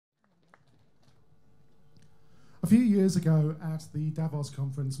few years ago at the Davos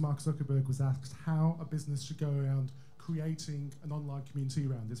conference, Mark Zuckerberg was asked how a business should go around creating an online community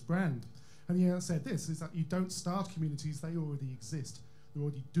around its brand. And he said this, is that you don't start communities, they already exist. They're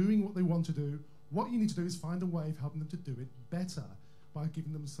already doing what they want to do. What you need to do is find a way of helping them to do it better by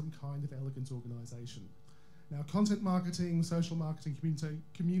giving them some kind of elegant organisation. Now, content marketing, social marketing,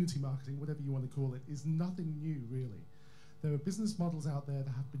 community marketing, whatever you want to call it, is nothing new, really. There are business models out there that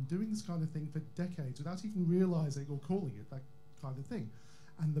have been doing this kind of thing for decades without even realising or calling it that kind of thing.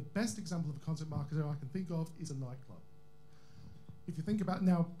 And the best example of a content marketer I can think of is a nightclub. If you think about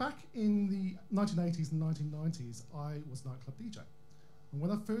now, back in the 1980s and 1990s, I was a nightclub DJ. And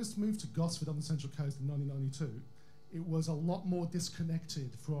when I first moved to Gosford on the Central Coast in 1992, it was a lot more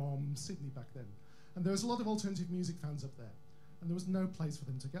disconnected from Sydney back then. And there was a lot of alternative music fans up there. And there was no place for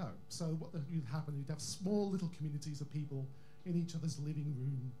them to go. So what would happen, you'd have small little communities of people in each other's living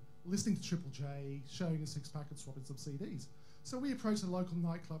room, listening to Triple J, sharing a six-pack and swapping some CDs. So we approached a local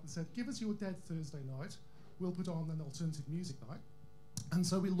nightclub and said, give us your dead Thursday night, we'll put on an alternative music night. And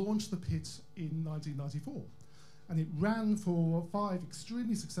so we launched the Pit in 1994. And it ran for 5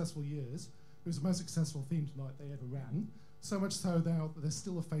 extremely successful years. It was the most successful themed night they ever ran. So much so now that there's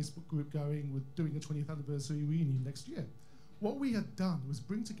still a Facebook group going with doing a 20th anniversary reunion next year. What we had done was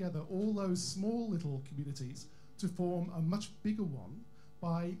bring together all those small little communities to form a much bigger one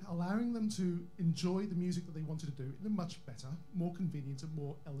by allowing them to enjoy the music that they wanted to do in a much better, more convenient and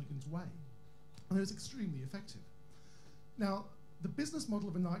more elegant way. And it was extremely effective. Now, the business model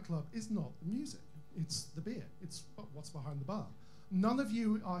of a nightclub is not the music, it's the beer, it's what's behind the bar. None of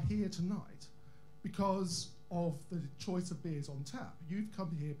you are here tonight because of the choice of beers on tap. You've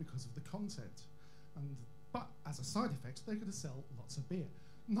come here because of the content. But as a side effect, they're going to sell lots of beer.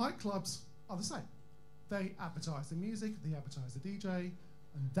 Nightclubs are the same. They advertise the music, they advertise the DJ,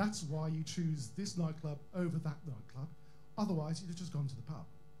 and that's why you choose this nightclub over that nightclub. Otherwise, you'd have just gone to the pub.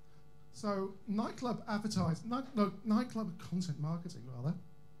 So nightclub content marketing, rather,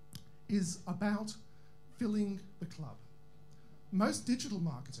 is about filling the club. Most digital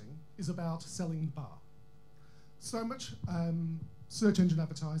marketing is about selling the bar. So much search engine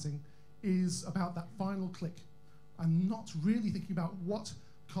advertising is about that final click and not really thinking about what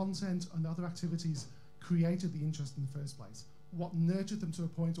content and other activities created the interest in the first place, what nurtured them to a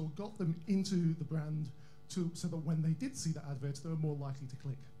point or got them into the brand so that when they did see that advert, they were more likely to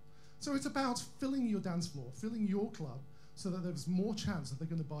click. So it's about filling your dance floor, filling your club, so that there's more chance that they're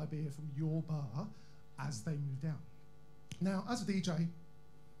going to buy beer from your bar as they move down. Now, as a DJ,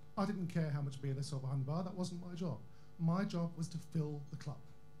 I didn't care how much beer they sold behind the bar. That wasn't my job. My job was to fill the club.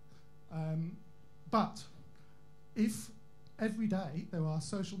 But if every day there are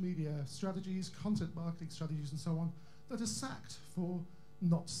social media strategies, content marketing strategies and so on that are sacked for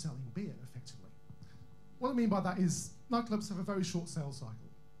not selling beer effectively. What I mean by that is nightclubs have a very short sales cycle.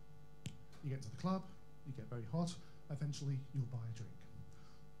 You get to the club, you get very hot, eventually you'll buy a drink.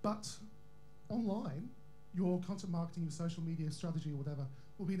 But online, your content marketing, your social media strategy or whatever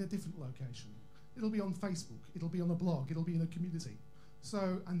will be in a different location. It'll be on Facebook, it'll be on a blog, it'll be in a community.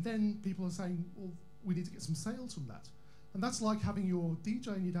 So, and then people are saying, well, we need to get some sales from that. And that's like having your DJ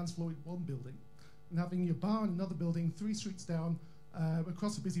and your dance floor in one building and having your bar in another building 3 streets down,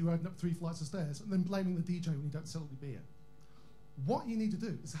 across a busy road and up 3 flights of stairs, and then blaming the DJ when you don't sell any beer. What you need to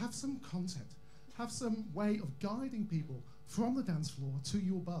do is have some content, have some way of guiding people from the dance floor to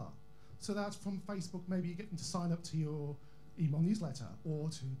your bar, so that from Facebook maybe you get them to sign up to your email newsletter or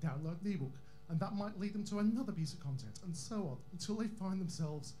to download an ebook, and that might lead them to another piece of content, and so on, until they find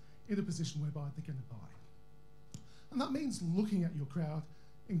themselves in a position whereby they're going to buy. And that means looking at your crowd,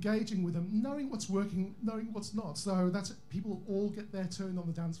 engaging with them, knowing what's working, knowing what's not, so that people all get their turn on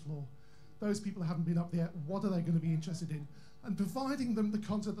the dance floor. Those people who haven't been up there, what are they going to be interested in? And providing them the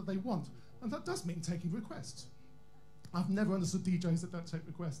content that they want. And that does mean taking requests. I've never understood DJs that don't take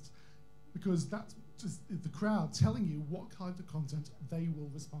requests, because that's just the crowd telling you what kind of content they will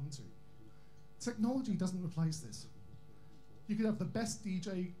respond to. Technology doesn't replace this. You could have the best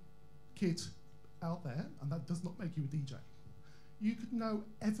DJ kit out there, and that does not make you a DJ. You could know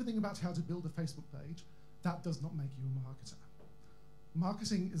everything about how to build a Facebook page. That does not make you a marketer.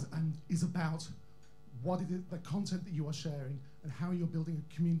 Marketing is about what it is, the content that you are sharing, and how you're building a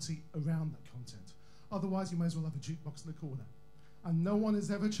community around that content. Otherwise, you may as well have a jukebox in the corner. And no one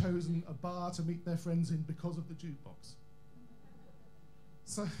has ever chosen a bar to meet their friends in because of the jukebox.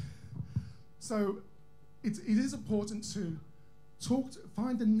 So it is important to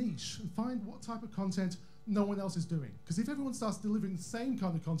find a niche and find what type of content no one else is doing. Because if everyone starts delivering the same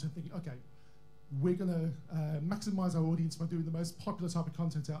kind of content, thinking, okay, we're going to maximize our audience by doing the most popular type of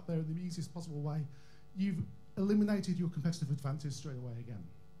content out there in the easiest possible way, you've eliminated your competitive advantage straight away again.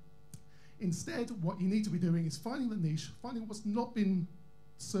 Instead, what you need to be doing is finding the niche, finding what's not been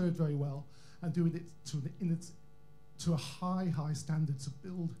served very well, and doing it to a high standard to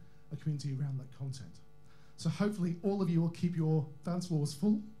build a community around that content. So hopefully all of you will keep your dance floors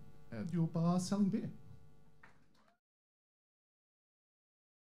full and your bars selling beer.